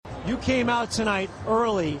You came out tonight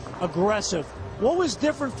early, aggressive. What was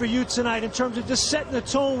different for you tonight in terms of just setting the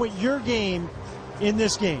tone with your game in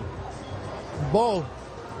this game? Ball.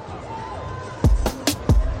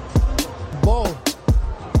 Ball.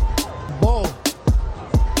 Ball.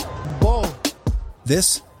 Ball.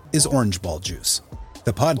 This is Orange Ball Juice,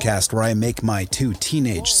 the podcast where I make my two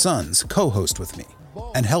teenage sons co-host with me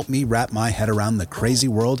and help me wrap my head around the crazy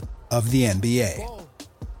world of the NBA.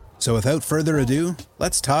 So without further ado,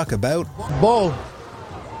 let's talk about Ball.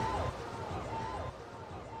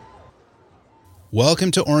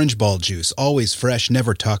 Welcome to Orange Ball Juice, always fresh,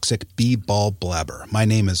 never toxic, B-ball blabber. My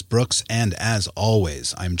name is Brooks, and as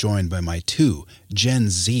always, I'm joined by my two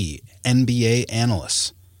Gen Z NBA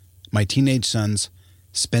analysts, my teenage sons,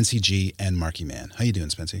 Spency G and Marky Man. How you doing,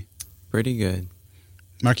 Spency? Pretty good.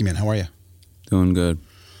 Marky Man, how are you? Doing good.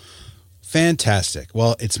 Fantastic.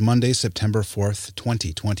 Well, it's Monday, September 4th,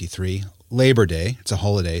 2023, Labor Day. It's a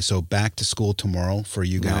holiday, so back to school tomorrow for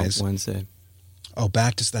you guys. No, Wednesday. Oh,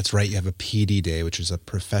 that's right. You have a PD day, which is a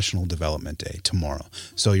professional development day tomorrow.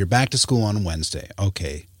 So you're back to school on Wednesday.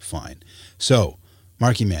 Okay, fine. So,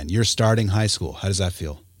 Marky Man, you're starting high school. How does that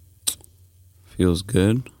feel? Feels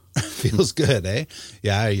good. Feels good, eh?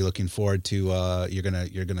 Yeah. Are you looking forward to? You're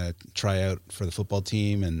gonna try out for the football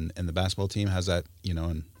team and the basketball team. How's that?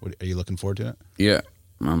 And are you looking forward to it? Yeah.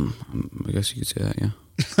 I guess you could say that.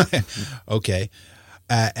 Yeah. Okay.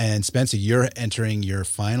 And Spencer, you're entering your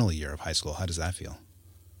final year of high school. How does that feel?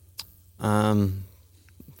 Fine,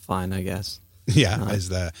 I guess. Yeah.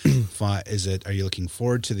 Is it? Are you looking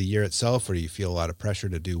forward to the year itself, or do you feel a lot of pressure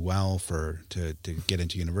to do well to get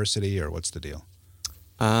into university, or what's the deal?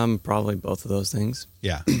 Probably both of those things.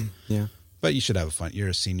 Yeah. Yeah. But you should have a fun. You're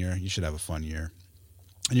a senior. You should have a fun year,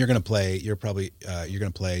 and you're gonna play. You're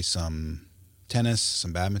gonna play some tennis,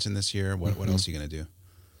 some badminton this year. What else are you gonna do?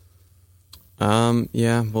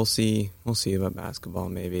 Yeah, we'll see. We'll see about basketball,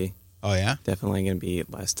 maybe. Oh yeah, definitely going to be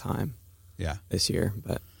less time. Yeah, this year,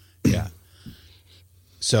 but yeah.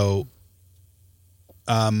 So,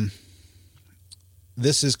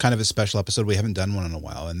 this is kind of a special episode. We haven't done one in a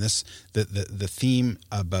while, and the theme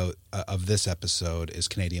of this episode is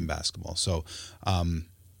Canadian basketball. So,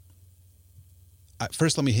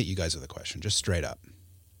 first, let me hit you guys with a question, just straight up,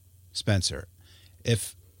 Spencer.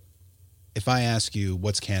 If I ask you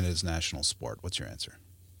what's Canada's national sport, what's your answer?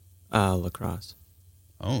 Lacrosse.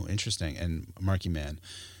 Oh, interesting. And Marky Man,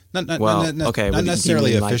 not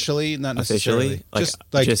necessarily officially, not necessarily.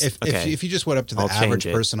 If you just went up to the average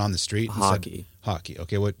person on the street and hockey. Said hockey.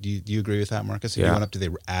 Okay, what do you agree with that, Marcus? If you went up to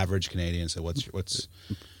the average Canadian and said what's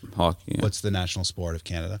hockey? Yeah. What's the national sport of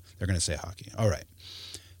Canada? They're going to say hockey. All right.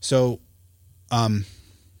 So,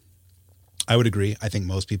 I would agree. I think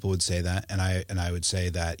most people would say that, and I would say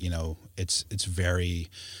that it's very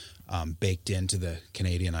baked into the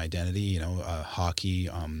Canadian identity. Hockey.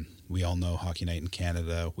 We all know Hockey Night in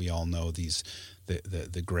Canada. We all know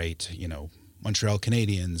the great Montreal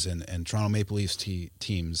Canadiens and Toronto Maple Leafs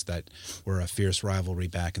teams that were a fierce rivalry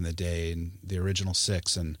back in the day, and the original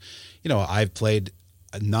six. And I've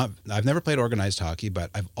never played organized hockey, but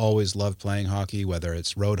I've always loved playing hockey, whether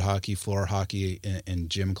it's road hockey, floor hockey in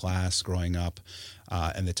gym class growing up,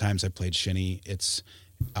 and the times I played shinny. It's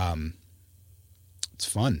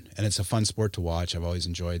fun, and it's a fun sport to watch. I've always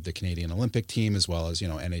enjoyed the Canadian Olympic team as well as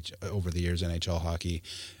over the years NHL hockey.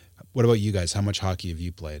 What about you guys? How much hockey have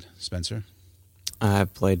you played, Spencer?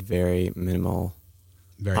 I've played very minimal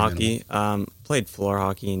hockey. Minimal. Played floor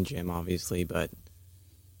hockey in gym, obviously, but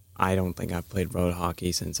I don't think I've played road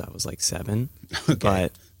hockey since I was like 7. Okay.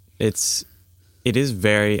 But it is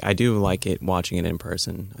very, I do like it watching it in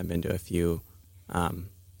person. I've been to a few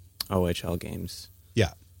OHL games.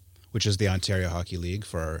 Yeah, which is the Ontario Hockey League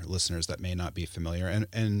for our listeners that may not be familiar.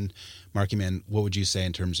 And Marky Man, what would you say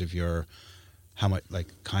in terms of how much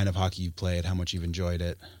kind of hockey you played, how much you've enjoyed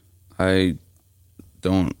it? I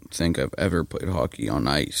don't think I've ever played hockey on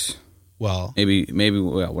ice. Well, maybe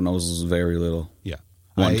when I was very little. Yeah.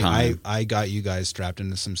 One time. I got you guys strapped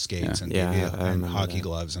into some skates and hockey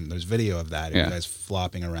gloves, and there's video of that. You guys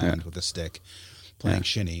flopping around with a stick, playing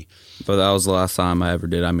shinny. But that was the last time I ever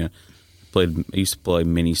did. I mean, I used to play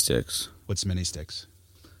mini sticks. What's mini sticks?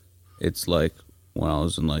 It's like when I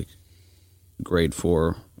was in grade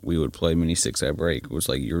 4, we would play mini sticks at break. It was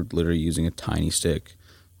like you're literally using a tiny stick.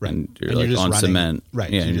 Right. And you're just on running, cement. Right.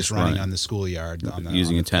 Yeah, you're just running on the schoolyard.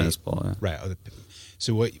 Using a tennis ball. Yeah. Right.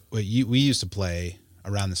 So we used to play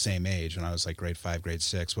around the same age when I was grade 5, grade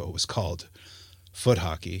 6, what was called foot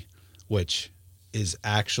hockey, which is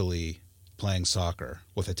actually playing soccer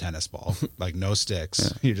with a tennis ball, no sticks.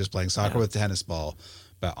 Yeah. You're just playing soccer with a tennis ball,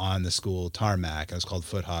 but on the school tarmac. It was called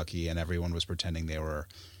foot hockey, and everyone was pretending they were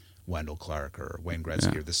Wendell Clark or Wayne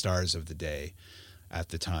Gretzky or the stars of the day at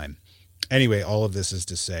the time. Anyway, all of this is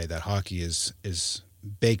to say that hockey is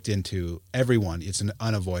baked into everyone. It's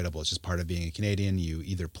unavoidable. It's just part of being a Canadian. You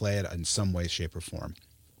either play it in some way, shape, or form.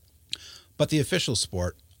 But the official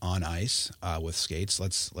sport on ice with skates,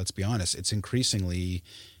 let's be honest, it's increasingly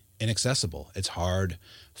inaccessible. It's hard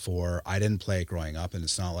I didn't play it growing up, and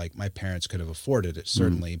it's not like my parents could have afforded it,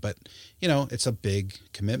 certainly, but it's a big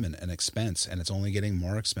commitment and expense, and it's only getting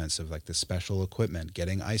more expensive, like the special equipment,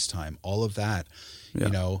 getting ice time, all of that.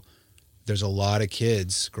 There's a lot of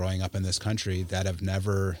kids growing up in this country that have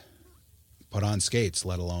never put on skates,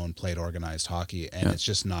 let alone played organized hockey, and it's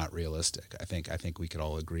just not realistic. I think we could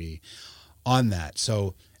all agree on that.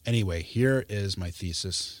 So anyway, here is my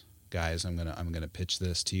thesis, guys. I'm gonna pitch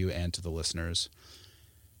this to you and to the listeners.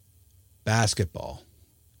 Basketball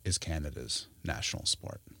is Canada's national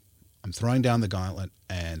sport. I'm throwing down the gauntlet,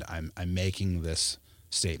 and I'm making this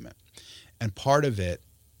statement. And part of it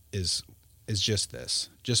is just this,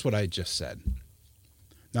 just what I just said.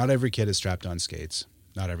 Not every kid is strapped on skates.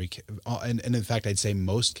 Not every kid, and in fact, I'd say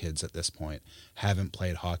most kids at this point haven't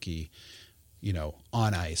played hockey,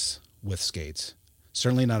 on ice with skates.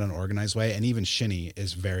 Certainly not in an organized way, and even shinny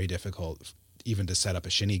is very difficult. Even to set up a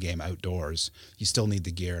shinny game outdoors, you still need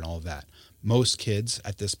the gear and all of that. Most kids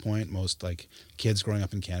at this point, most kids growing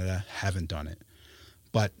up in Canada, haven't done it.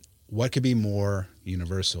 But what could be more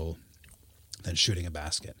universal than shooting a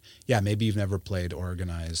basket? Yeah, maybe you've never played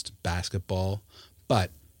organized basketball,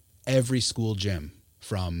 but every school gym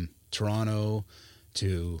from Toronto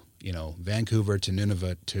to Vancouver to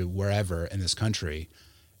Nunavut to wherever in this country,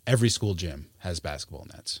 every school gym has basketball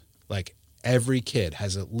nets. Like every kid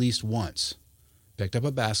has at least once picked up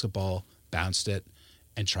a basketball, bounced it,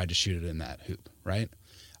 and tried to shoot it in that hoop, right?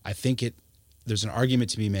 I think there's an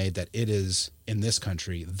argument to be made that it is, in this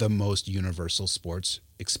country, the most universal sports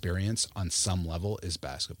experience on some level is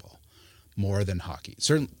basketball, more than hockey.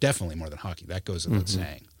 Certainly, definitely more than hockey. That goes without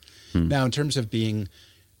saying. Now, in terms of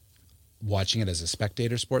watching it as a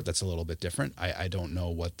spectator sport, that's a little bit different. I don't know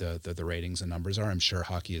what the ratings and numbers are. I'm sure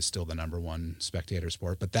hockey is still the number one spectator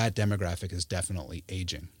sport, but that demographic is definitely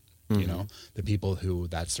aging. The people who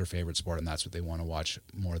that's their favorite sport and that's what they want to watch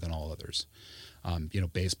more than all others.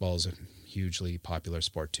 Baseball is a hugely popular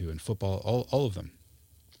sport too, and football, all of them.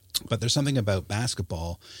 But there's something about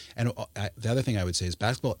basketball, and the other thing I would say is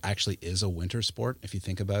basketball actually is a winter sport if you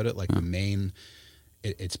think about it. Like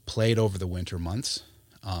it's played over the winter months.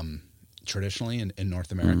 Traditionally in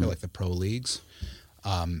North America, like the pro leagues.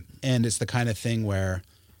 And it's the kind of thing where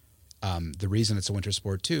the reason it's a winter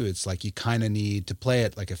sport too, it's like you kind of need to play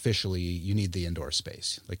it like officially, you need the indoor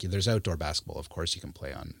space. Like there's outdoor basketball, of course, you can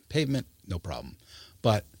play on pavement, no problem.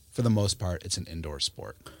 But for the most part, it's an indoor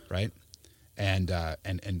sport, right? And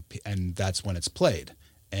that's when it's played.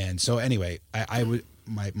 And so anyway,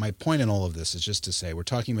 my point in all of this is just to say we're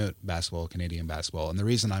talking about basketball, Canadian basketball, and the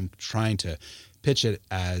reason I'm trying to pitch it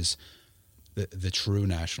as the true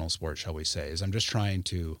national sport, shall we say, is I'm just trying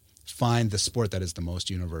to find the sport that is the most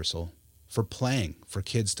universal for playing, for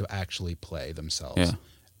kids to actually play themselves.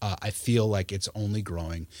 Yeah. I feel like it's only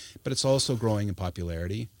growing, but it's also growing in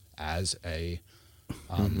popularity as a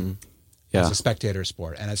spectator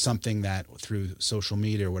sport, and it's something that through social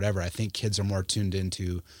media or whatever, I think kids are more tuned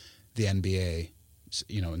into the NBA,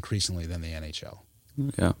 increasingly than the NHL.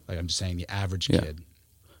 Yeah, like I'm just saying, the average kid.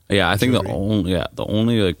 Yeah, I think the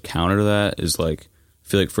only counter to that is I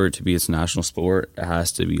feel like for it to be its national sport, it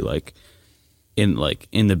has to be in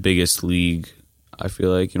the biggest league. I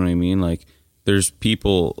feel like, you know what I mean? Like there's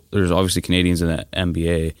obviously Canadians in the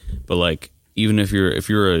NBA, but even if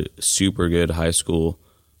you're a super good high school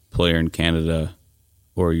player in Canada,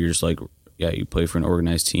 or you're just you play for an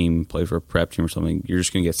organized team, play for a prep team or something, you're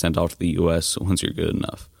just gonna get sent off to the US once you're good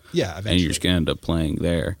enough. Yeah, eventually. And you're just gonna end up playing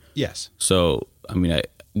there. Yes. So I mean,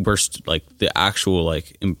 the actual I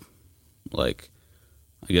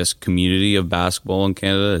guess community of basketball in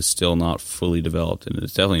Canada is still not fully developed, and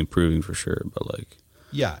it's definitely improving for sure. But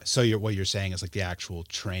yeah, so what you're saying is the actual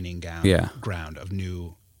training ground of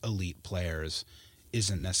new elite players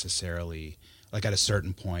isn't necessarily at a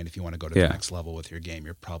certain point. If you want to go to the next level with your game,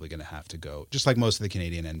 you're probably going to have to go. Just like most of the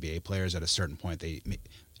Canadian NBA players, at a certain point, they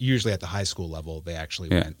usually at the high school level, they actually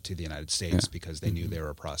went to the United States because they knew they were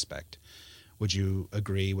a prospect. Would you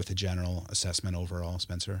agree with the general assessment overall,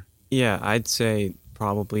 Spencer? Yeah, I'd say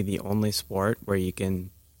probably the only sport where you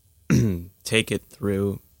can take it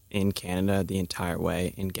through in Canada the entire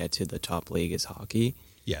way and get to the top league is hockey.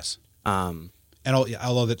 Yes. And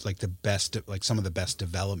although that's the best, some of the best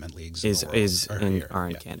development leagues are in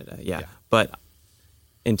Canada. Yeah. But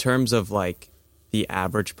in terms of the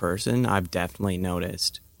average person, I've definitely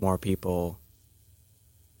noticed more people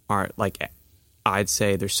aren't like, I'd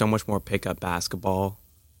say there's so much more pickup basketball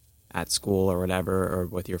at school or whatever, or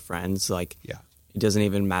with your friends. Like, Yeah. it doesn't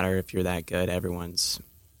even matter if you're that good. Everyone's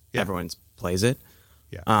plays it.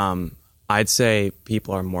 Yeah. I'd say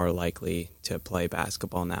people are more likely to play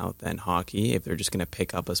basketball now than hockey if they're just going to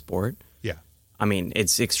pick up a sport. Yeah. I mean,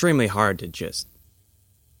 it's extremely hard to just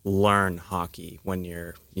learn hockey when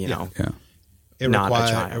you're, you know, Yeah. not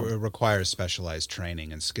a child. It requires specialized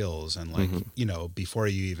training and skills, and like you know, before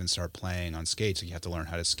you even start playing on skates, you have to learn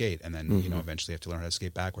how to skate, and then you know, eventually you have to learn how to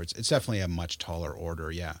skate backwards. It's definitely a much taller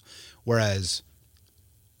order, yeah. Whereas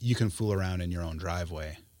you can fool around in your own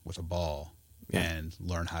driveway with a ball and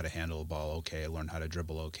learn how to handle a ball okay, learn how to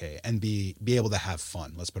dribble okay, and be able to have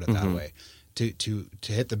fun. Let's put it that way. To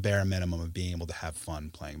hit the bare minimum of being able to have fun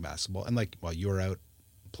playing basketball, and like while you were out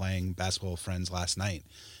playing basketball with friends last night,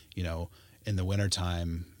 you know. In the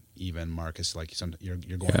wintertime, even Marcus, like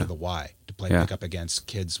you're going to the Y to play pickup against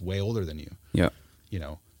kids way older than you. Yeah. You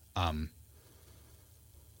know, I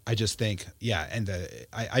just think, and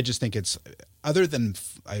I just think it's other than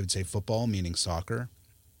I would say football, meaning soccer.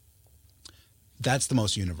 That's the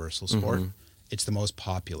most universal sport. It's the most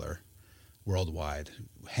popular worldwide,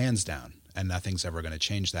 hands down, and nothing's ever going to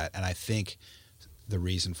change that. And I think the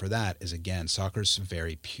reason for that is, again, soccer's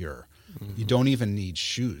very pure. You don't even need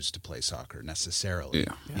shoes to play soccer necessarily.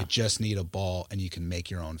 You just need a ball, and you can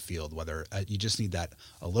make your own field. Whether you just need that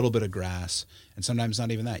a little bit of grass, and sometimes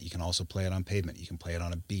not even that. You can also play it on pavement. You can play it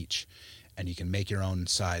on a beach, and you can make your own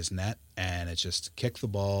size net. And it's just kick the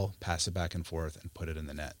ball, pass it back and forth, and put it in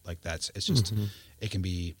the net. Like it's just it can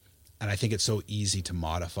be. And I think it's so easy to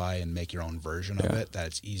modify and make your own version of it that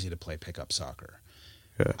it's easy to play pickup soccer.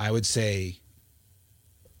 I would say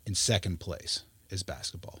in second place is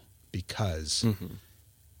basketball. Because,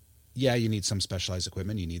 you need some specialized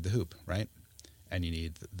equipment. You need the hoop, right? And you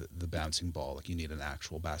need the bouncing ball. Like you need an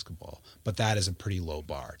actual basketball. But that is a pretty low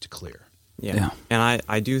bar to clear. Yeah. And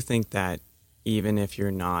I do think that even if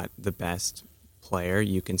you're not the best player,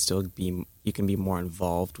 you can be more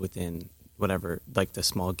involved within whatever, like the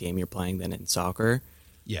small game you're playing than in soccer.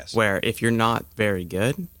 Yes. Where if you're not very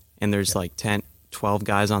good and there's like 10, 12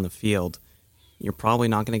 guys on the field, you're probably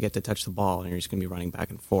not going to get to touch the ball, and you're just going to be running back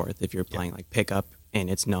and forth if you're playing like pickup, and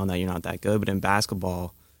it's known that you're not that good. But in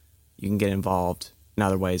basketball, you can get involved in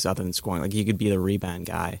other ways other than scoring. Like you could be the rebound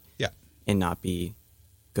guy and not be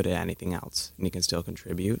good at anything else, and you can still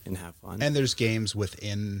contribute and have fun. And there's games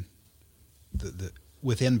within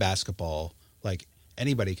within basketball, like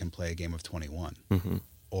anybody can play a game of 21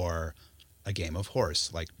 or a game of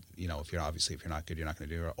horse. Like, you know, if you're not good, you're not going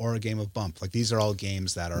to do it. Or a game of bump. Like these are all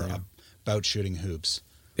games that are about shooting hoops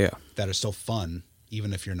that are still fun,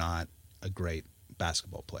 even if you're not a great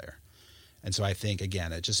basketball player. And so I think,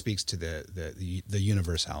 again, it just speaks to the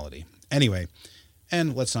universality. Anyway,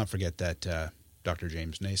 and let's not forget that Dr.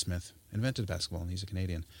 James Naismith invented basketball, and he's a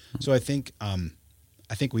Canadian. So I think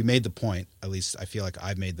we made the point, at least I feel like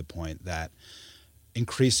I've made the point, that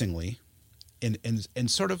increasingly, in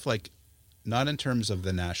sort of like, not in terms of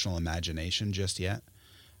the national imagination just yet,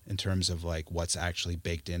 in terms of like what's actually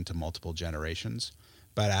baked into multiple generations,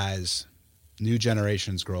 but as new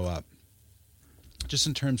generations grow up, just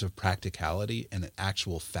in terms of practicality and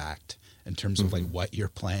actual fact, in terms of like what you're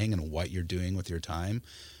playing and what you're doing with your time,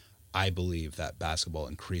 I believe that basketball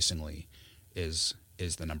increasingly is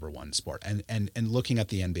the number one sport. And looking at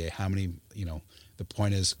the NBA, how many, you know, the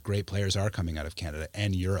point is great players are coming out of Canada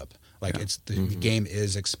and Europe. Like it's the game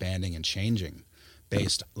is expanding and changing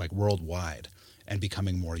based like worldwide and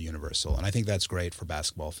becoming more universal. And I think that's great for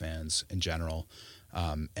basketball fans in general,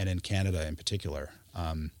 and in Canada in particular.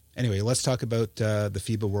 Anyway, let's talk about the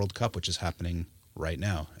FIBA World Cup, which is happening right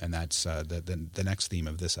now. And that's the next theme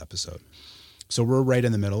of this episode. So we're right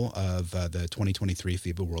in the middle of the 2023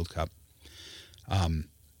 FIBA World Cup.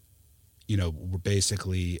 You know, we're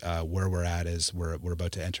basically where we're at is we're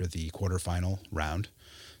about to enter the quarterfinal round.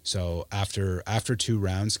 So after two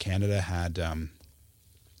rounds, Canada had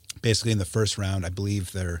basically in the first round, I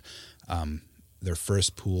believe their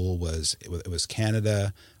first pool was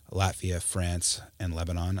Canada, Latvia, France, and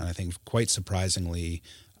Lebanon. And I think quite surprisingly,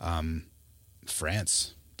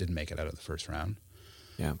 France didn't make it out of the first round.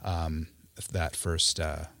 Yeah. That first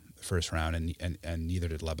round, and neither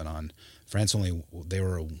did Lebanon. France they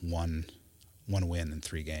were a one win in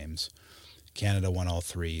 3 games. Canada won all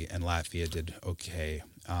 3, and Latvia did okay.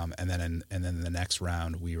 And then in the next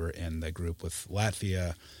round, we were in the group with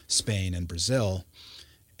Latvia, Spain, and Brazil,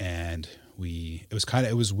 and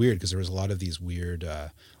it was weird because there was a lot of these weird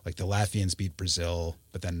like the Latvians beat Brazil,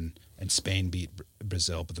 and Spain beat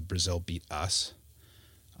Brazil, but the Brazil beat us.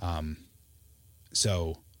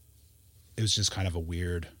 So it was just kind of a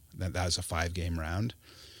weird that was a 5-game round.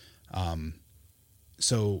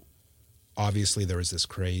 So obviously there was this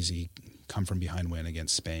crazy come from behind win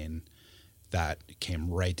against Spain that came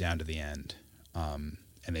right down to the end.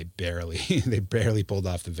 And they barely pulled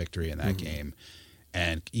off the victory in that game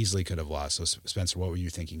and easily could have lost. So Spencer, what were you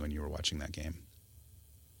thinking when you were watching that game?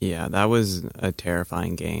 Yeah, that was a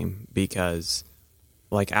terrifying game because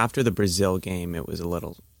like after the Brazil game, it was a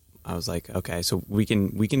little, I was like, okay, so we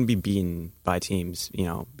can be beaten by teams,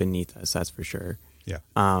 beneath us. That's for sure. Yeah.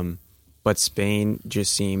 But Spain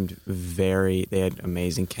just seemed they had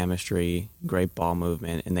amazing chemistry, great ball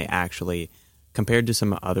movement, and they actually, compared to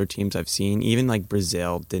some other teams I've seen, even like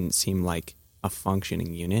Brazil didn't seem like a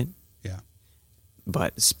functioning unit. Yeah.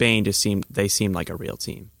 But Spain seemed like a real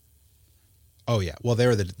team. Oh yeah. Well,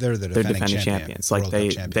 they're the defending champions. Like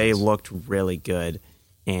they looked really good,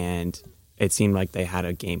 and it seemed like they had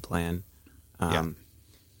a game plan.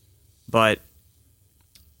 But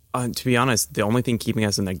to be honest, the only thing keeping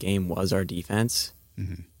us in the game was our defense.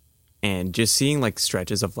 Mm-hmm. And just seeing like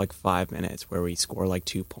stretches of like 5 minutes where we score like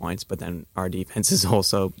 2 points, but then our defense is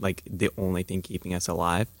also like the only thing keeping us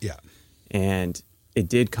alive. Yeah. And it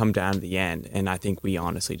did come down to the end, and I think we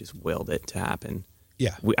honestly just willed it to happen.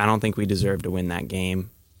 Yeah. I don't think we deserved to win that game.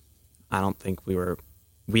 I don't think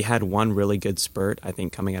we had one really good spurt, I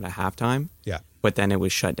think, coming out of halftime. Yeah. But then it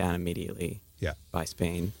was shut down immediately. Yeah. By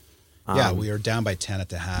Spain. We were down by 10 at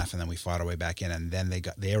the half, and then we fought our way back in, and then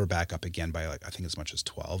they were back up again by like I think as much as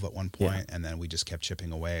 12 at one point, and then we just kept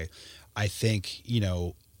chipping away. I think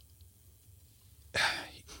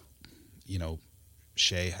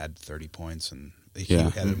Shea had 30 points, and he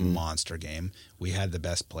had a monster game. We had the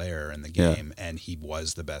best player in the game, and he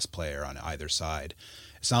was the best player on either side.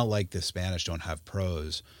 It's not like the Spanish don't have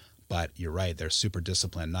pros, but you're right, they're super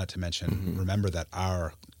disciplined. Not to mention, remember that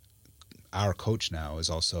our coach now is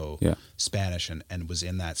also Spanish and was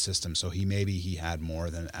in that system. So he had more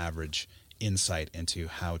than average insight into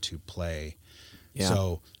how to play. Yeah.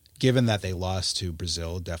 So given that they lost to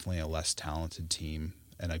Brazil, definitely a less talented team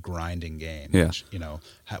and a grinding game. Yeah. Which,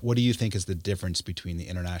 what do you think is the difference between the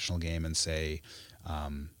international game and say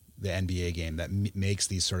the NBA game that makes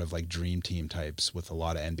these sort of like dream team types with a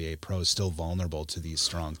lot of NBA pros still vulnerable to these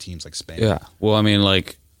strong teams like Spain? Yeah. Well, I mean,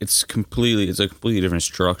 like it's a completely different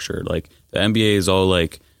structure. Like the NBA is all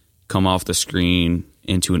like come off the screen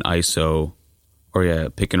into an ISO or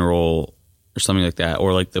pick and roll or something like that.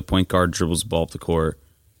 Or like the point guard dribbles the ball up the court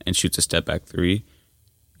and shoots a step back three.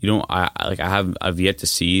 I've yet to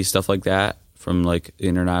see stuff like that from like the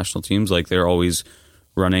international teams. Like they're always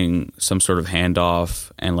running some sort of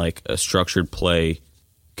handoff and like a structured play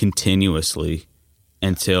continuously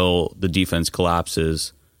until the defense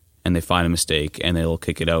collapses and they find a mistake and they'll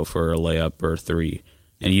kick it out for a layup or a three.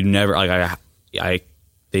 And you never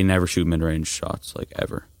they never shoot mid range shots like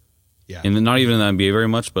ever. Yeah. And not even in the NBA very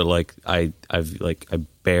much, but like I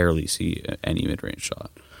barely see any mid range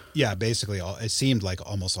shot. Yeah, basically it seemed like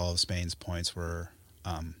almost all of Spain's points were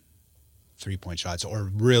 3-point shots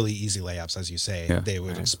or really easy layups, as you say. Yeah. They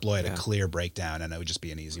would exploit a clear breakdown and it would just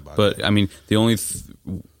be an easy bucket. But I mean, the only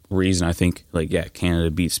reason I think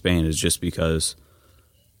Canada beat Spain is just because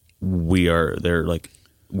we're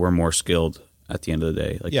more skilled at the end of the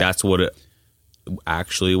day. Like that's what it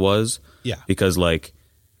actually was. Yeah. Because like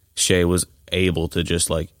Shea was able to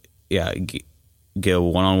just get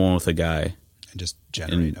one-on-one with a guy and just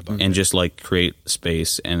generate a bucket. And just like create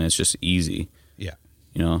space, and it's just easy.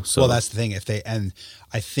 Yeah. So well, that's the thing. And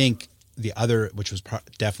I think the other, which was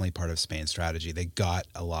definitely part of Spain's strategy, they got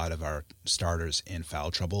a lot of our starters in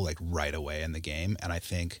foul trouble like right away in the game. And I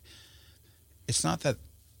think it's not that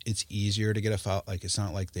it's easier to get a foul. Like it's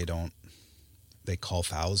not like they call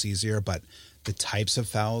fouls easier, but the types of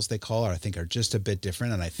fouls they call I think are just a bit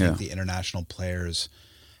different. And I think the international players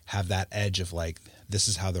have that edge of like, this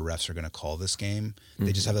is how the refs are going to call this game. Mm-hmm.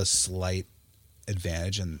 They just have a slight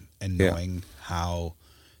advantage in knowing how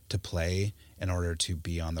to play in order to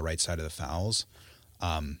be on the right side of the fouls.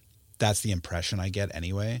 That's the impression I get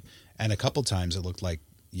anyway. And a couple times it looked like,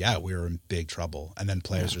 we were in big trouble. And then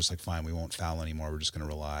players are just like, fine, we won't foul anymore. We're just going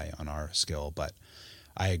to rely on our skill. But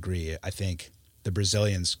I agree. I think the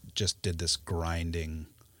Brazilians just did this grinding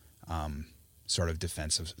sort of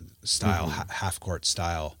defensive style, half-court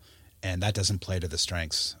style. And that doesn't play to the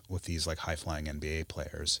strengths with these like high-flying NBA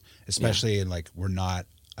players, especially in like we're not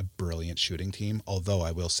a brilliant shooting team. Although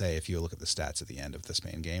I will say, if you look at the stats at the end of the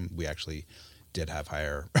Spain game, we actually did have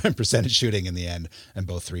higher percentage shooting in the end, and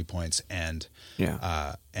both 3 points and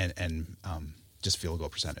just field goal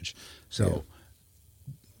percentage. So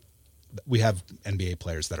we have NBA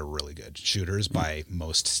players that are really good shooters by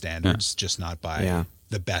most standards, just not by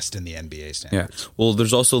the best in the NBA Yeah. standards. Well,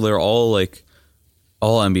 they're all like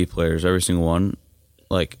all NBA players, every single one.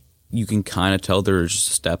 Like you can kind of tell they're just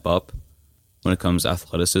a step up when it comes to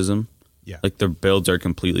athleticism. Yeah. Like their builds are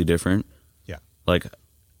completely different. Yeah. Like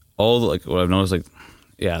like what I've noticed, like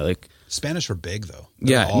like Spanish are big though.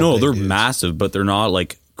 They're massive, but they're not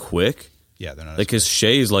like quick. Yeah, they're not. Like because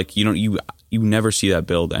Shea's like you never see that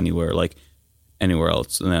build anywhere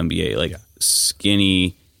else in the NBA. Like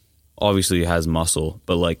skinny, obviously has muscle,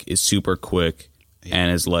 but like is super quick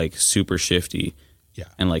and is like super shifty. Yeah,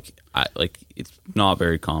 and like it's not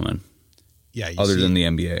very common. Yeah, other than the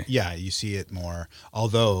NBA. Yeah, you see it more.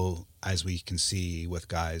 Although, as we can see with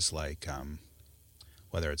guys like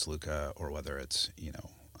whether it's Luka or whether it's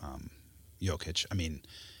Jokic, I mean,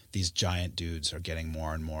 these giant dudes are getting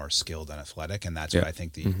more and more skilled and athletic, and that's what I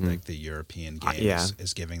think the European game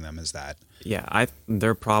is giving them is that. Yeah,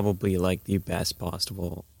 they're probably like the best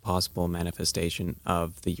possible manifestation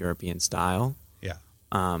of the European style. Yeah.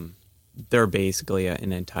 They're basically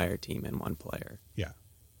an entire team in one player. Yeah.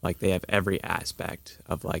 Like they have every aspect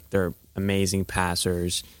of like they're amazing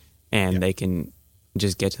passers, and they can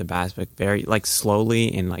just get to the basket very like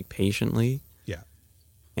slowly and like patiently. Yeah.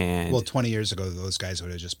 And 20 years ago, those guys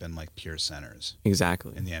would have just been like pure centers.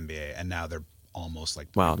 Exactly. In the NBA, and now they're almost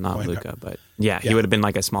like not Luka, but he would have been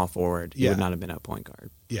like a small forward. He would not have been a point guard.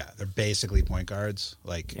 Yeah, they're basically point guards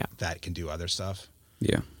that can do other stuff.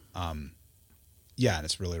 Yeah. Yeah, and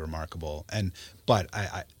it's really remarkable. But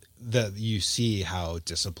you see how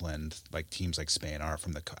disciplined like teams like Spain are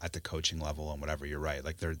at the coaching level and whatever. You're right.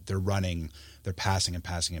 Like they're running, they're passing and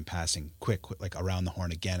passing and passing quick like around the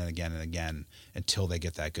horn again and again and again until they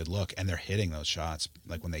get that good look, and they're hitting those shots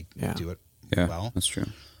like when they do it well. That's true.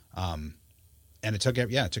 And it took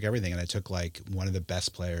everything, and it took like one of the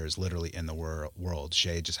best players literally in the world.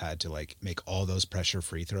 Shea just had to like make all those pressure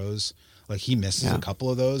free throws. Like he misses a couple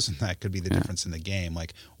of those, and that could be the difference in the game.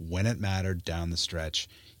 Like when it mattered down the stretch,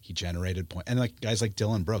 he generated point. And like guys like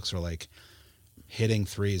Dylan Brooks are like hitting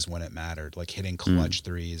threes when it mattered, like hitting clutch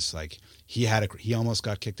threes. Like he almost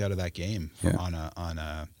got kicked out of that game on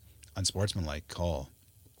a unsportsmanlike call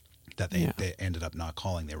that they ended up not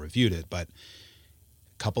calling. They reviewed it, but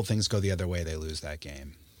couple things go the other way, they lose that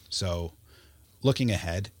game. So looking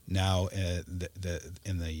ahead now, in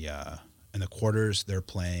the quarters they're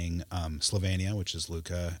playing Slovenia, which is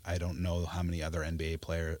Luka. I don't know how many other NBA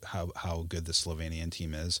player how good the Slovenian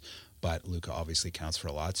team is, but Luka obviously counts for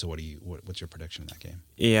a lot. So what's your prediction in that game?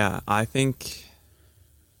 Yeah, I think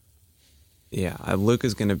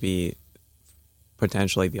Luka's going to be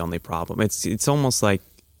potentially the only problem. It's almost like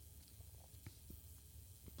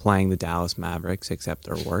playing the Dallas Mavericks, except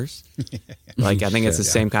they're worse. Like I think it's the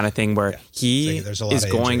same kind of thing where he is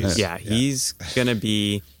going. He's going to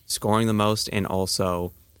be scoring the most and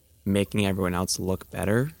also making everyone else look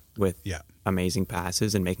better with amazing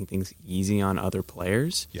passes and making things easy on other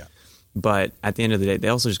players. Yeah. But at the end of the day, they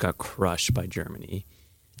also just got crushed by Germany.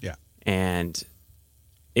 Yeah. And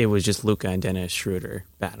it was just Luka and Dennis Schroeder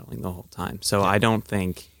battling the whole time. So I don't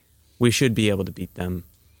think we should be able to beat them.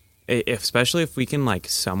 Especially if we can like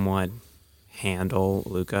somewhat handle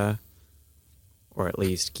Luka, or at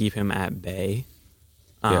least keep him at bay,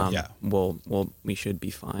 we should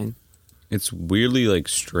be fine. It's weirdly like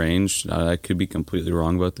strange. I could be completely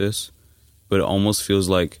wrong about this, but it almost feels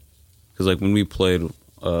like because like when we played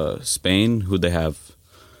Spain, who they have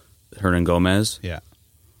Hernan Gomez. Yeah,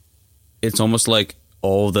 it's almost like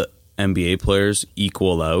all the NBA players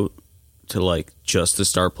equal out to like just the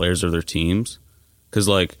star players of their teams, because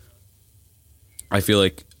like. I feel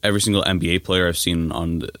like every single NBA player I've seen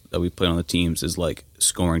that we played on the teams is like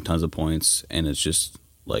scoring tons of points, and it's just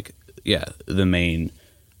like the main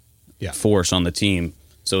force on the team.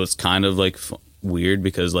 So it's kind of like weird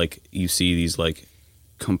because like you see these like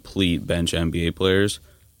complete bench NBA players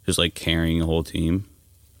just like carrying a whole team.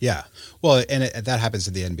 Yeah, well, and that happens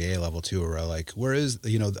at the NBA level too, where like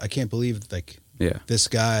I can't believe like this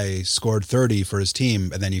guy scored 30 for his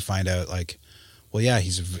team, and then you find out like. Well, yeah,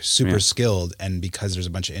 he's super skilled, and because there's a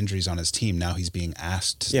bunch of injuries on his team, now he's being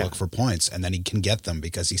asked to look for points, and then he can get them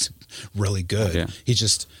because he's really good. Yeah.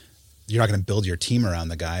 You're not going to build your team around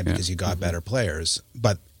the guy because you got better players,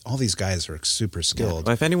 but all these guys are super skilled. Yeah,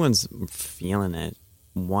 but if anyone's feeling it,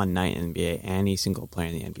 one night in the NBA, any single player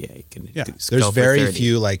in the NBA can. Yeah, there's very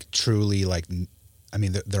few like truly like. I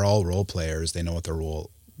mean, they're all role players. They know what their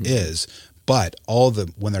role is. But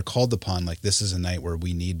when they're called upon, like this is a night where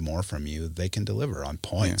we need more from you, they can deliver on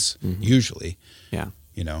points usually. Yeah,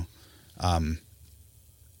 but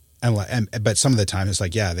some of the time it's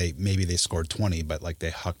like they scored 20, but like they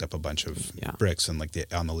hucked up a bunch of bricks and like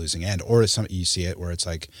on the losing end, or you see it where it's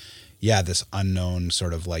like yeah, this unknown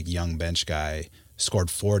sort of like young bench guy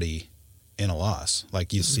scored 40 in a loss.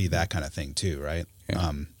 Like you see that kind of thing too, right?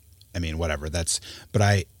 Yeah. I mean, whatever.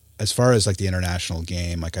 As far as like the international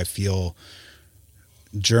game, like I feel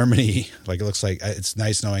Germany, like it looks like it's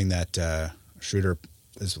nice knowing that Schroeder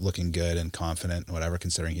is looking good and confident and whatever,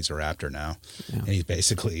 considering he's a Raptor now. Yeah. And he's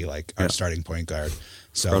basically like our starting point guard.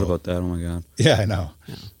 So Forgot about that. Oh my God. Yeah, I know.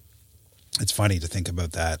 Yeah. It's funny to think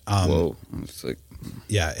about that. Whoa. It's like,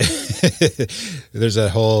 yeah. There's a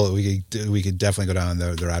whole, we could definitely go down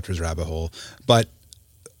the Raptors rabbit hole. But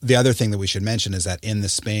the other thing that we should mention is that in the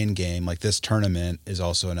Spain game, like this tournament is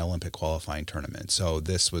also an Olympic qualifying tournament. So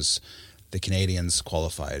this was, the Canadians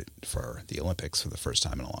qualified for the Olympics for the first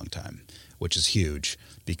time in a long time, which is huge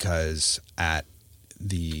because at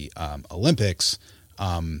the Olympics,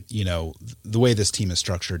 you know, the way this team is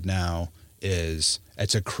structured now is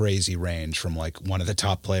it's a crazy range from like one of the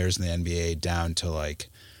top players in the NBA down to like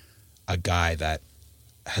a guy that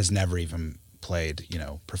has never even played, you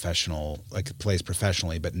know, professional, like plays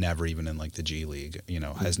professionally, but never even in like the G League, you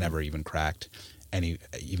know, has never even cracked any,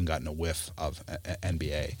 even gotten a whiff of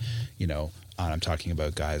NBA, you know. I'm talking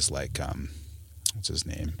about guys like, what's his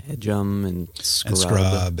name? Edgum and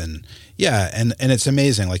Scrub and yeah, and it's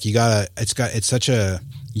amazing. Like it's such a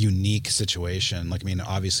unique situation. Like I mean,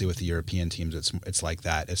 obviously with the European teams, it's like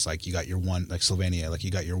that. It's like you got your one, like Slovenia, like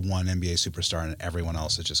you got your one NBA superstar, and everyone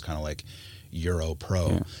else is just kind of like Euro pro.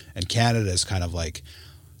 Yeah. And Canada is kind of like,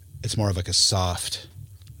 it's more of like a soft,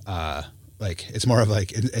 like it's more of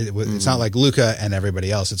like it's not like Luka and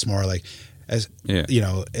everybody else. It's more like, as you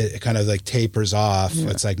know, it kind of like tapers off. Yeah.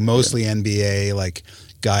 It's like mostly NBA, like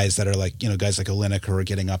guys that are like, you know, guys like Olynyk who are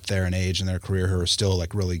getting up there in age in their career who are still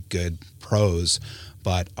like really good pros,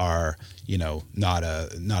 but are, you know, not a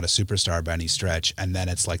superstar by any stretch. And then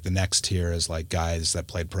it's like the next tier is like guys that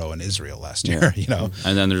played pro in Israel last year, you know.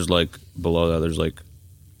 And then there's like below that, there's like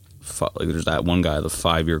there's that one guy, the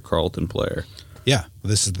 5-year Carleton player. Yeah,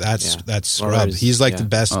 that's Scrub. He's like the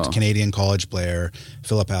best Canadian college player,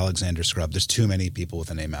 Philip Alexander Scrub. There's too many people with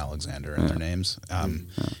the name Alexander in their names,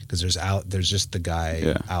 because there's just the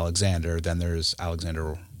guy Alexander, then there's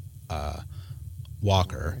Alexander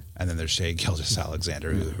Walker, and then there's Shai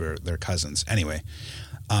Gilgeous-Alexander, who are their cousins. Anyway,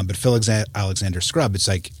 but Phil Alexander Scrub, it's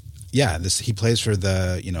like, he plays for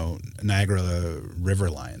the, you know, Niagara River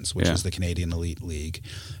Lions, which is the Canadian Elite League.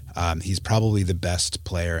 He's probably the best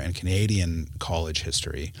player in Canadian college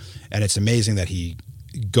history, and it's amazing that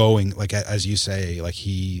like as you say, like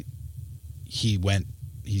his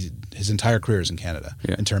entire career is in Canada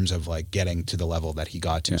in terms of like getting to the level that he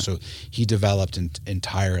got to. So he developed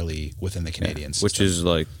entirely within the Canadian system. Which is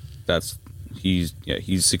like he's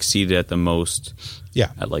succeeded at the most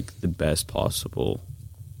at like the best possible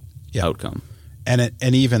outcome. And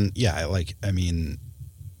even like I mean,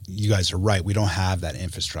 you guys are right. We don't have that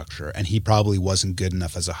infrastructure, and he probably wasn't good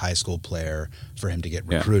enough as a high school player for him to get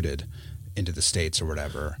recruited into the States or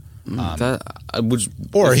whatever. He's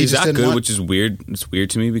that good, which is weird. It's weird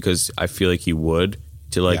to me because I feel like he would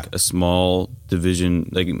to like a small division,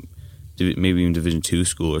 like maybe even Division II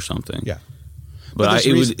school or something. Yeah, but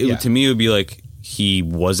to me it would be like he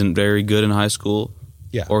wasn't very good in high school.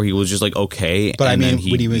 Yeah, or he was just like okay. But and I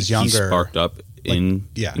mean, when he was younger, he sparked up in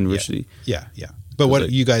university. Yeah. But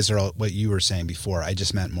what you guys what you were saying before, I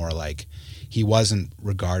just meant more like he wasn't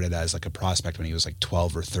regarded as like a prospect when he was like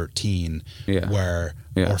 12 or 13,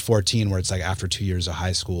 or 14, where it's like after 2 years of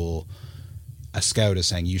high school, a scout is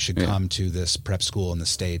saying you should come to this prep school in the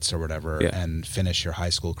States or whatever and finish your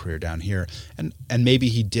high school career down here. And maybe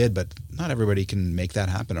he did, but not everybody can make that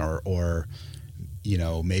happen, or you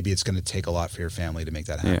know, maybe it's going to take a lot for your family to make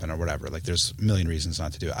that happen or whatever. Like there's a million reasons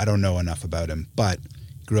not to do it. I don't know enough about him, but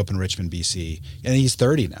grew up in Richmond, BC, and he's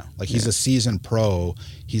 30 now. Like he's a seasoned pro.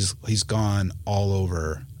 He's gone all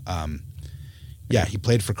over. He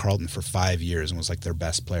played for Carleton for 5 years and was like their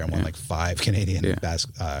best player and won like 5 Canadian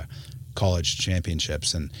college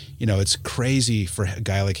championships. And you know, it's crazy for a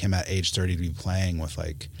guy like him at age 30 to be playing with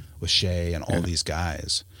Shai and all these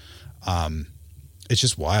guys. It's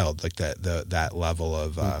just wild, like that level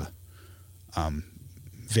of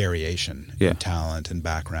variation in talent and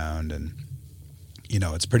background, and you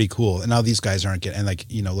know, it's pretty cool. And now these guys aren't getting, and like,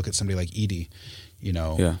 you know, look at somebody like Edey, you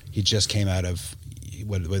know, he just came out of,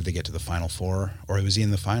 what did they get to the Final Four, or was he in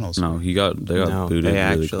the finals? No, they got booted. They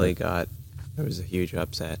actually there was a huge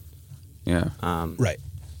upset. Yeah. Right.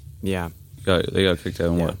 Yeah. They got kicked out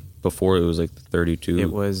in what? Before it was like 32. It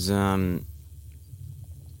was, the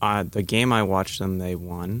game I watched them, they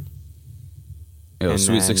won. It was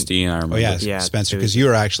Sweet 16, I remember. Oh yeah, Spencer, because you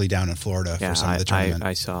were actually down in Florida for some of the tournament.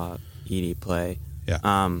 I saw Edey play. Yeah.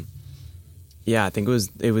 Yeah, I think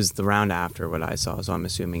it was the round after what I saw, so I'm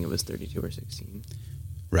assuming it was 32 or 16.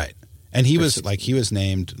 Right. And he was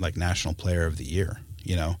named like National Player of the Year,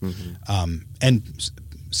 you know. And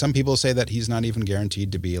some people say that he's not even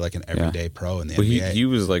guaranteed to be like an everyday pro in the NBA. He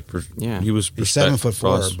was like, he was he's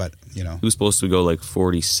 7'4", but you know, he was supposed to go like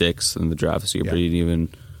 46 in the draft this year, but he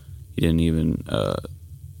didn't even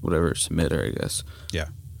submit her, I guess. Yeah,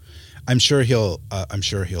 I'm sure he'll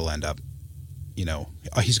end up. You know,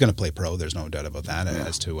 he's going to play pro. There's no doubt about that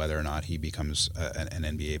as to whether or not he becomes an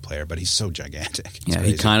NBA player. But he's so gigantic. It's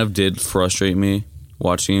crazy. He kind of did frustrate me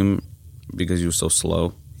watching him because he was so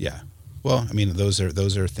slow. Yeah. Well, I mean, those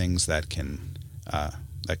are things that can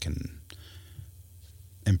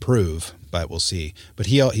improve, but we'll see. But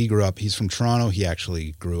he grew up. He's from Toronto. He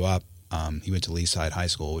actually grew up. He went to Leaside High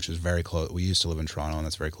School, which is very close. We used to live in Toronto, and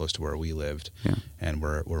that's very close to where we lived, and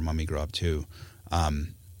where Mummy grew up too,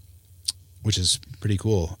 which is pretty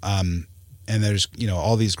cool. And there's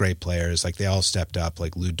all these great players. Like they all stepped up.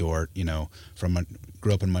 Like Lou Dort,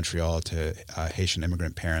 grew up in Montreal to Haitian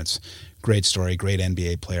immigrant parents. Great story, great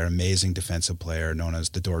NBA player, amazing defensive player known as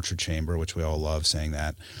the Dortcher Chamber, which we all love saying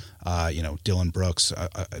that. Dylan Brooks,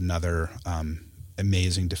 another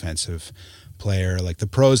amazing defensive player. Like the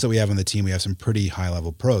pros that we have on the team, we have some pretty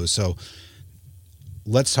high-level pros. So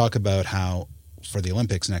let's talk about how for the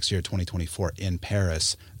Olympics next year, 2024, in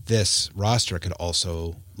Paris, this roster could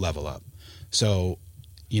also level up. So,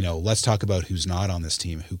 let's talk about who's not on this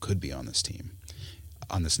team, who could be on this team,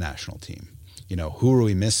 on this national team. Who are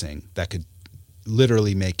we missing that could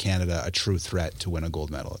literally make Canada a true threat to win a gold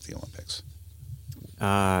medal at the Olympics?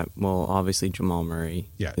 Well, obviously Jamal Murray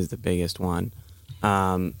is the biggest one.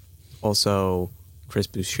 Also, Chris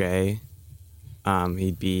Boucher.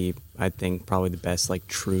 He'd be, I think, probably the best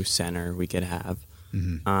true center we could have.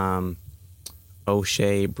 Mm-hmm.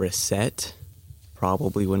 O'Shea Brissett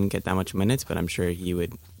probably wouldn't get that much minutes, but I'm sure he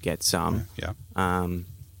would get some. Yeah.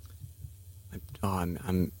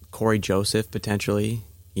 I'm Corey Joseph potentially.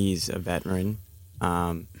 He's a veteran.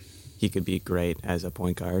 He could be great as a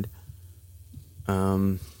point guard. Andrew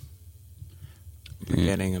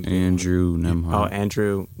Nemhard. Oh,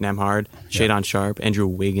 Andrew Nemhard. Shadon Sharp. Andrew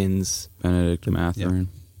Wiggins. Benedict Mathurin.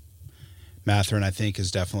 Yeah. Mathurin, I think, is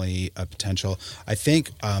definitely a potential. I think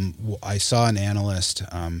I saw an analyst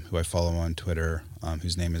who I follow on Twitter,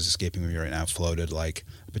 whose name is escaping me right now, floated like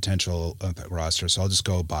a potential Olympic roster. So I'll just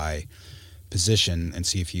go by position and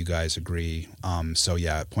see if you guys agree.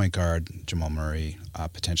 Point guard, Jamal Murray,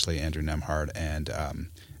 potentially Andrew Nemhard, and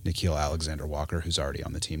Nickeil Alexander-Walker, who's already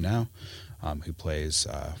on the team now, who plays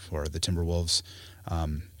for the Timberwolves.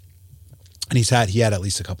 And he had at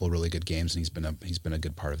least a couple of really good games, and he's been a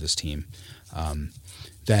good part of this team.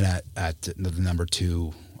 Then at the number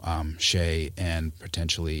 2, Shea, and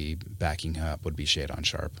potentially backing up would be Shadon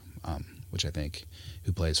Sharp, which I think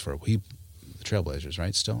who plays for the Trailblazers,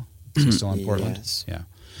 right? Still in Portland. Yes.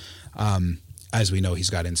 Yeah. As we know, he's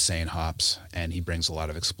got insane hops, and he brings a lot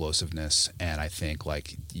of explosiveness. And I think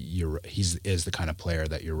he is the kind of player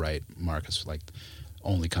that you're right, Marcus.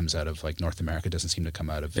 Only comes out of North America, doesn't seem to come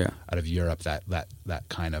out of Europe. That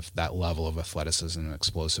kind of that level of athleticism and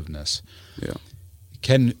explosiveness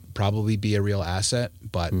can probably be a real asset,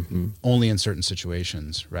 but only in certain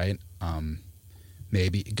situations, right?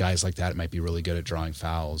 Maybe guys like that might be really good at drawing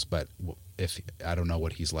fouls, but if I don't know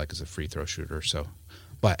what he's like as a free throw shooter. So,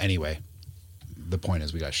 but anyway, the point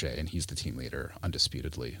is we got Shea, and he's the team leader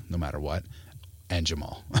undisputedly, no matter what. And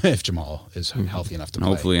Jamal, if Jamal is healthy enough to play.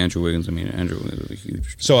 Hopefully Andrew Wiggins. Andrew Wiggins would be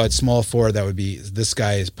huge. So at small forward, that would be, this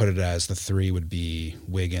guy has put it as the 3 would be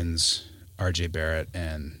Wiggins, RJ Barrett,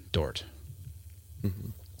 and Dort.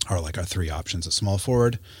 Are our 3 options at small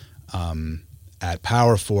forward. At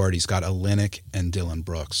power forward, he's got Olynyk and Dylan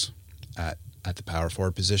Brooks at the power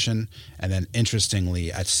forward position. And then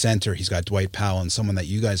interestingly, at center, he's got Dwight Powell and someone that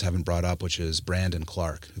you guys haven't brought up, which is Brandon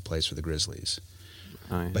Clark, who plays for the Grizzlies.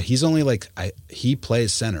 But he's only he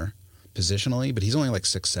plays center positionally, but he's only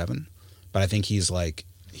 6'7". But I think he's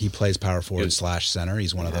he plays power forward / center.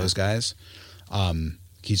 He's one of those guys.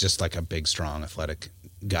 He's just a big, strong, athletic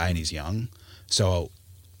guy, and he's young. So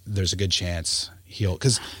there's a good chance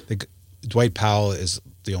because Dwight Powell is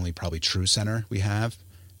the only probably true center we have.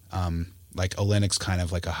 Olynyk's kind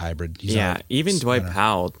of a hybrid. He's even Dwight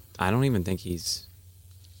Powell, I don't even think he's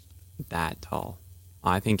that tall.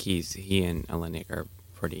 I think he and Olynyk are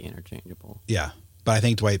pretty interchangeable. Yeah, but I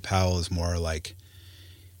think Dwight Powell is more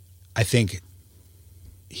I think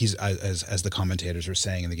he's, as the commentators were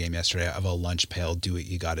saying in the game yesterday, of a lunch pail, do what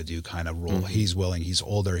you got to do kind of role. He's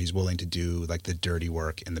older, he's willing to do the dirty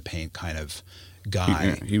work in the paint kind of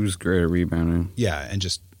guy. He was great at rebounding. Yeah, and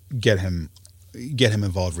just get him get him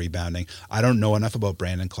involved rebounding. I don't know enough about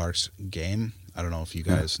Brandon Clark's game. I don't know if you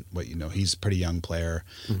guys what you know. He's a pretty young player,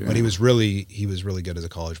 but he was really good as a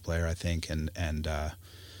college player, I think. And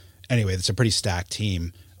anyway, it's a pretty stacked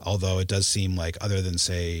team. Although it does seem like, other than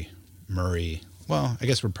say Murray, well, I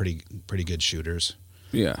guess we're pretty good shooters.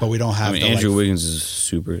 Yeah, but we don't have. Andrew Wiggins is a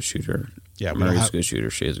super good shooter. Yeah, Murray's a good shooter.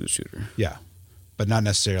 Shea's a good shooter. Yeah, but not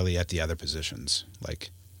necessarily at the other positions. Like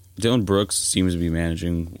Dylan Brooks seems to be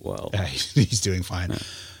managing well. Yeah, he's doing fine. Yeah.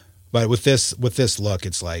 But with this look,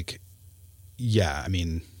 it's like, yeah, I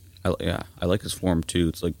mean, I like his form too.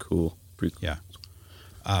 It's like cool, pretty cool. Yeah.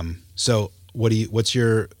 So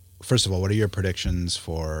first of all, what are your predictions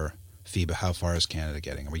for FIBA? How far is Canada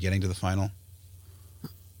getting? Are we getting to the final?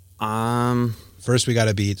 First, we got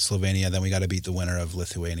to beat Slovenia. Then we got to beat the winner of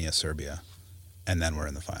Lithuania, Serbia, and then we're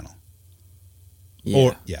in the final.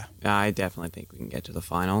 Yeah. I definitely think we can get to the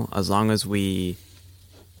final as long as we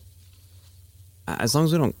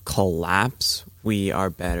don't collapse. We are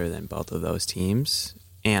better than both of those teams,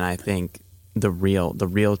 and I think the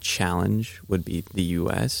real challenge would be the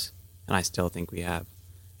U.S. And I still think we have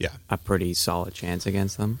a pretty solid chance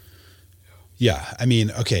against them. Yeah, I mean,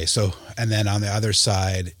 okay, so and then on the other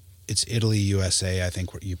side, it's Italy, USA. I think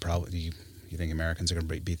you think Americans are going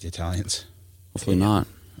to beat the Italians? Hopefully not.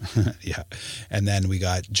 Yeah, and then we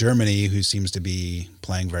got Germany, who seems to be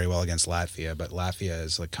playing very well against Latvia, but Latvia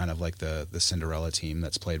is like kind of like the Cinderella team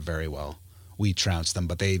that's played very well. We trounced them,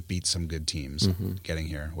 but they beat some good teams getting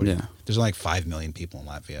here. There's only like 5 million people in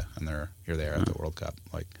Latvia, and you're there at the World Cup.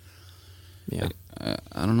 Like, yeah,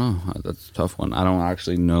 I don't know. That's a tough one. I don't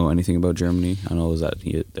actually know anything about Germany. I know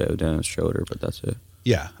that Dennis Schroeder, but that's it.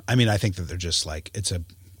 Yeah, I mean, I think that they're just like, it's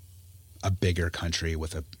a bigger country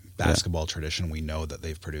with a basketball tradition. We know that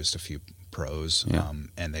they've produced a few pros,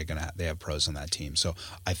 and they have pros on that team. So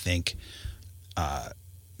I think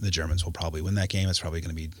the Germans will probably win that game. It's probably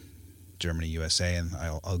going to be Germany USA, and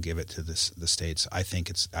I'll give it to the States. I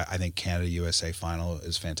think Canada USA final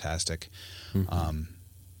is fantastic.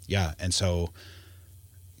 Yeah, and so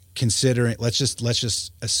considering, let's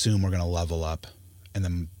just assume we're going to level up in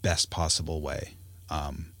the best possible way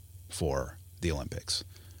for the Olympics.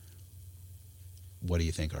 What do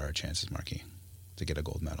you think are our chances, Marky, to get a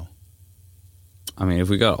gold medal? I mean, if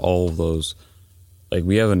we got all of those, like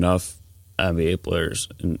we have enough NBA players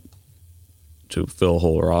to fill a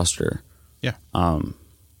whole roster. Yeah.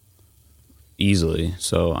 Easily.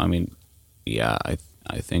 So, I mean, yeah, I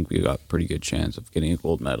think we got a pretty good chance of getting a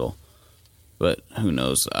gold medal. But who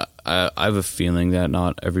knows? I have a feeling that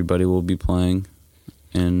not everybody will be playing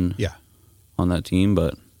on that team,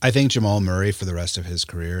 but I think Jamal Murray for the rest of his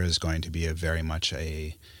career is going to be very much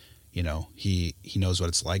he knows what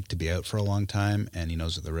it's like to be out for a long time, and he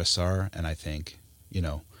knows what the risks are. And I think,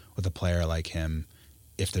 with a player like him,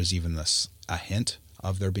 if there's even a hint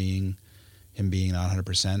of him being not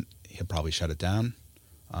 100%, he'll probably shut it down.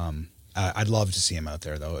 I'd love to see him out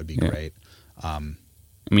there, though. It'd be great. I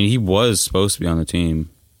mean, he was supposed to be on the team.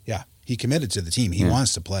 Yeah, he committed to the team. He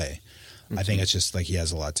wants to play. I think it's just like he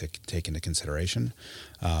has a lot to take into consideration.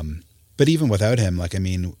 But even without him, like, I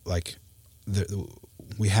mean, like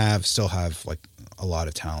we still have like a lot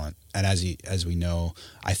of talent. And as we know,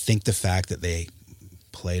 I think the fact that they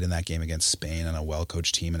played in that game against Spain and a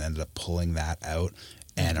well-coached team and ended up pulling that out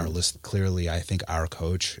and are listed clearly, I think our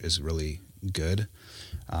coach is really good.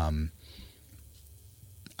 I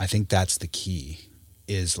think that's the key,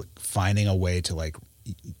 is like finding a way to like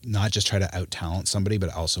not just try to out-talent somebody,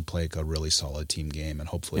 but also play like a really solid team game. And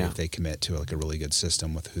hopefully if they commit to like a really good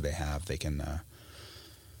system with who they have, they can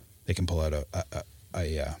pull out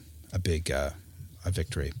a big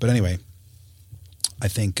victory. But anyway, I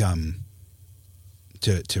think to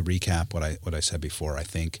recap what I said before, I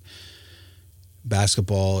think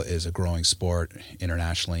basketball is a growing sport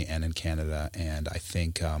internationally and in Canada. And I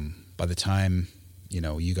think by the time,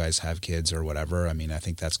 you guys have kids or whatever, I mean, I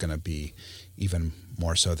think that's going to be even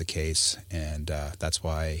more so the case. And that's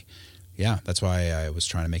why I was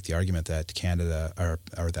trying to make the argument that Canada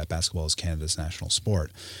or that basketball is Canada's national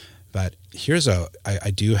sport. But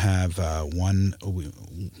I do have one.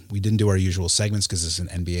 We didn't do our usual segments because it's an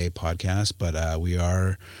NBA podcast, but we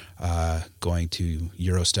are going to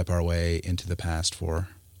Euro step our way into the past for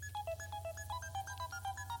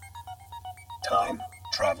Time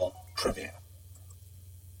Travel Trivia.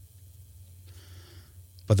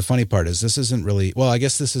 But the funny part is this isn't really, well, I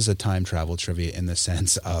guess this is a time travel trivia in the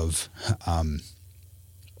sense of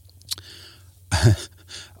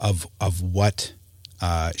what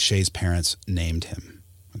Shea's parents named him.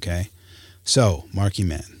 Okay. So, Marky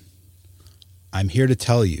Man, I'm here to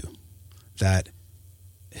tell you that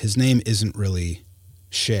his name isn't really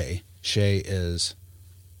Shea. Shea is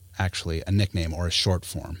actually a nickname or a short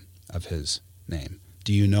form of his name.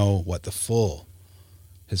 Do you know what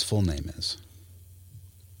his full name is?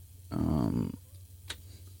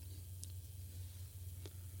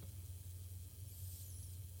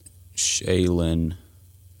 Shaylin.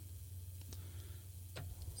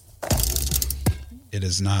 It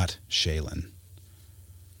is not Shaylin.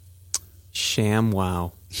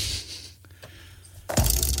 ShamWow.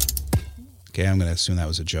 Okay, I'm going to assume that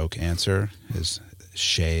was a joke answer.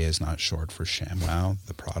 Shea is not short for ShamWow,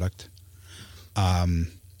 the product. I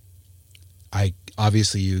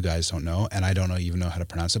obviously you guys don't know, and I don't even know how to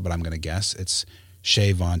pronounce it, but I'm going to guess it's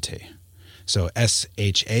Shea Vontae. So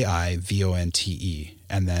Shaivonte,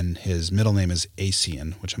 and then his middle name is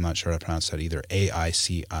Aician, which I'm not sure how to pronounce that either.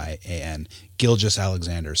 Aician,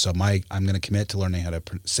 Gilgeous-Alexander. So I'm going to commit to learning how to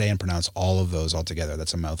say and pronounce all of those all together.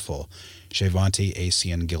 That's a mouthful. Shaivonte,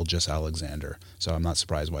 Aician, Gilgeous-Alexander. So I'm not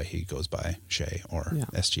surprised why he goes by Shea or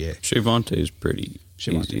SGA. Shaivonte is pretty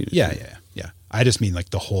easy. Yeah. I just mean like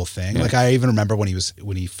the whole thing. Yeah. Like I even remember when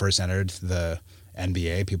he first entered the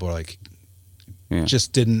NBA, people were like,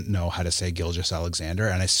 just didn't know how to say Gilgeous-Alexander,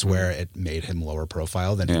 and I swear it made him lower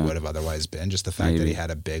profile than he would have otherwise been. Just the fact that he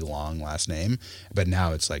had a big, long last name. But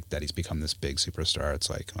now it's like that he's become this big superstar. It's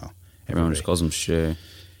like, well, everyone just calls him Shea.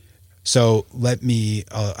 So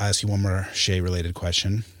I'll ask you one more Shea-related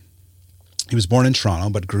question. He was born in Toronto,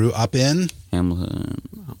 but grew up in Hamilton.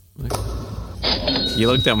 You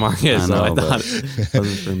looked at Marcus, so I thought it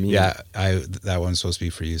wasn't for me. Yeah, that one's supposed to be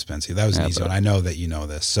for you, Spency. That was an easy one. I know that you know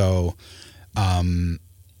this. So,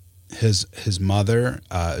 his mother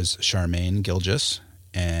is Charmaine Gilgeous,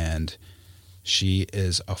 and she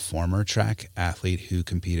is a former track athlete who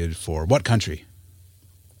competed for what country?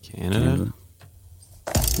 Canada.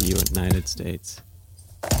 United States.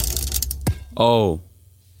 Oh,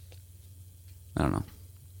 I don't know.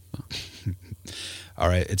 All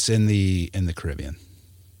right, it's in the Caribbean.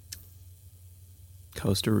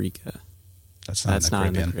 Costa Rica. That's not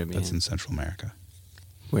in the Caribbean. That's in Central America.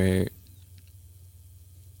 Where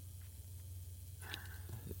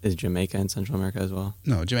is Jamaica in Central America as well?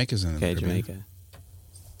 No, Jamaica's in the Caribbean. Jamaica.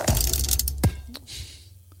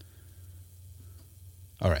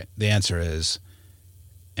 All right, the answer is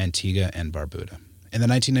Antigua and Barbuda. In the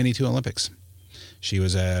 1992 Olympics, she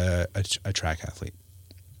was a track athlete,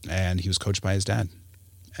 and he was coached by his dad.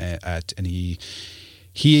 And he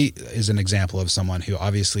is an example of someone who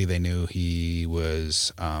obviously they knew he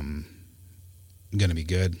was going to be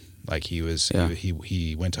good. Like he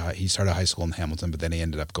started high school in Hamilton, but then he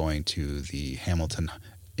ended up going to the Hamilton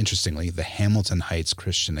Heights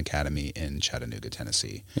Christian Academy in Chattanooga,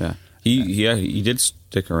 Tennessee. Yeah. He did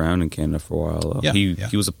stick around in Canada for a while though. Yeah,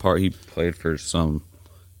 he was he played for some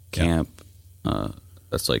camp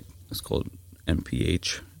it's called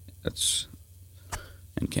MPH. That's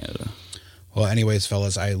in Canada. Well, anyways,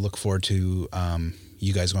 fellas, I look forward to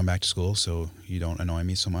you guys going back to school so you don't annoy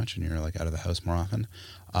me so much and you're like out of the house more often.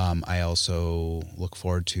 I also look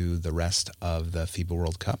forward to the rest of the FIBA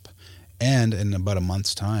World Cup. And in about a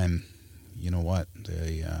month's time, you know what?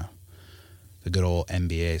 The good old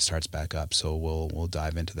NBA starts back up, so we'll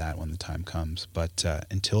dive into that when the time comes. But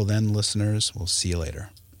until then, listeners, we'll see you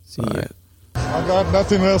later. See ya. I got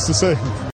nothing else to say.